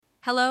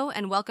Hello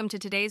and welcome to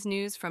today's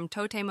news from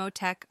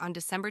TotemoTech on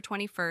December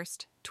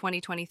 21st,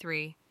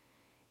 2023.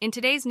 In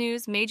today's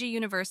news, Meiji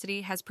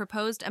University has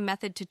proposed a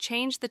method to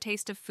change the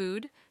taste of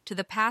food to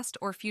the past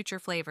or future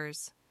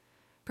flavors.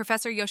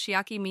 Professor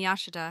Yoshiaki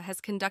Miyashita has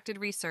conducted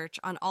research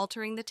on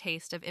altering the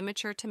taste of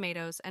immature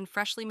tomatoes and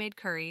freshly made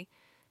curry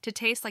to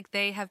taste like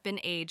they have been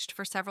aged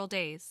for several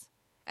days,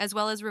 as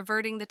well as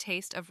reverting the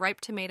taste of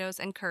ripe tomatoes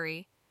and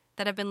curry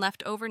that have been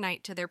left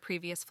overnight to their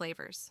previous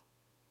flavors.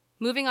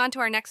 Moving on to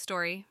our next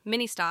story,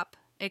 Ministop,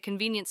 a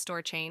convenience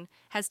store chain,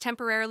 has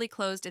temporarily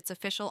closed its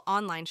official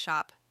online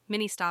shop,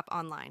 Ministop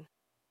Online.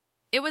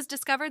 It was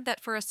discovered that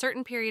for a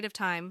certain period of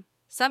time,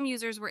 some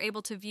users were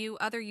able to view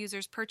other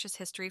users' purchase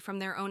history from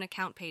their own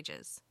account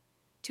pages.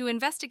 To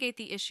investigate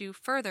the issue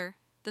further,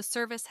 the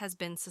service has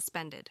been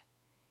suspended.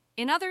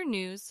 In other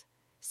news,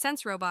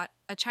 SenseRobot,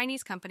 a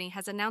Chinese company,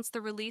 has announced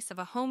the release of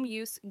a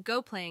home-use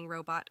Go-playing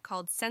robot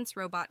called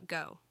SenseRobot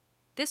Go.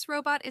 This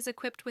robot is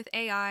equipped with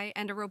AI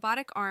and a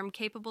robotic arm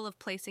capable of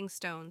placing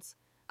stones,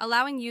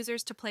 allowing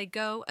users to play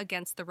Go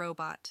against the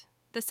robot.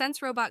 The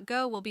SenseRobot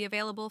Go will be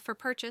available for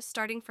purchase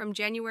starting from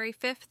January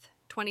 5th,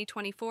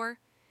 2024,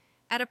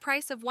 at a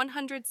price of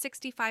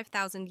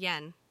 165,000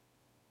 yen.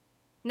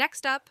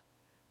 Next up,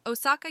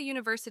 Osaka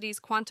University's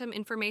Quantum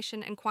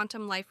Information and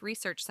Quantum Life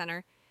Research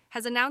Center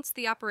has announced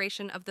the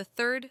operation of the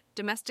third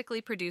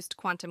domestically produced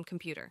quantum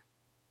computer.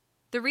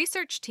 The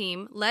research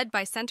team, led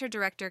by Center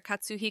Director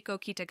Katsuhiko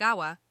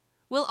Kitagawa,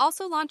 will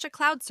also launch a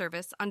cloud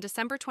service on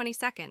December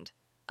 22nd,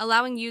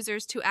 allowing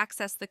users to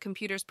access the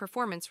computer's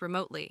performance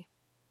remotely.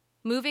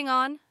 Moving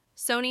on,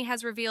 Sony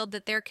has revealed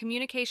that their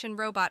communication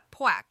robot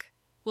POAC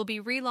will be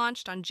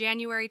relaunched on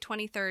January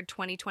 23,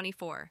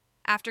 2024,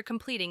 after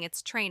completing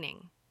its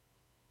training.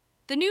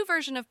 The new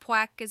version of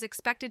POAC is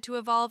expected to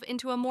evolve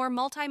into a more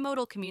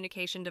multimodal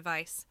communication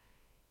device.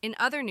 In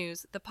other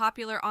news, the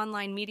popular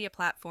online media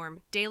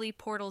platform Daily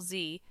Portal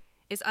Z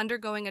is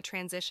undergoing a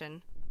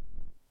transition.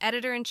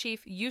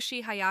 Editor-in-chief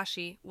Yushi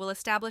Hayashi will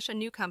establish a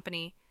new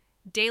company,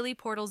 Daily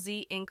Portal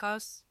Z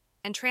Inc.,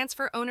 and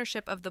transfer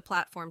ownership of the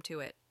platform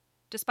to it.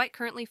 Despite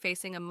currently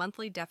facing a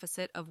monthly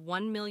deficit of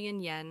 1 million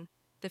yen,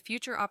 the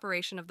future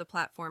operation of the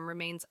platform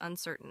remains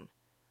uncertain.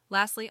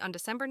 Lastly, on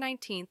December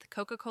 19th,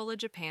 Coca-Cola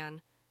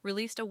Japan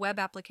released a web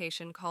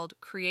application called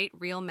Create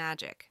Real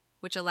Magic,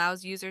 which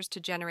allows users to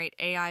generate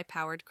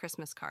AI-powered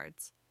Christmas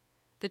cards.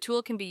 The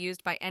tool can be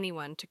used by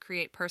anyone to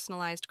create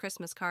personalized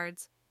Christmas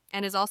cards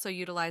and is also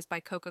utilized by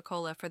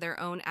Coca-Cola for their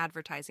own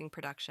advertising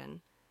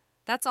production.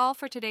 That's all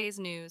for today's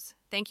news.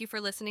 Thank you for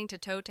listening to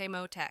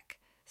TotemoTech.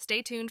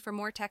 Stay tuned for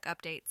more tech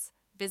updates.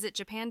 Visit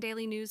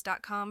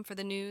japandailynews.com for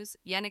the news,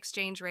 yen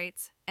exchange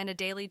rates, and a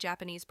daily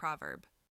Japanese proverb.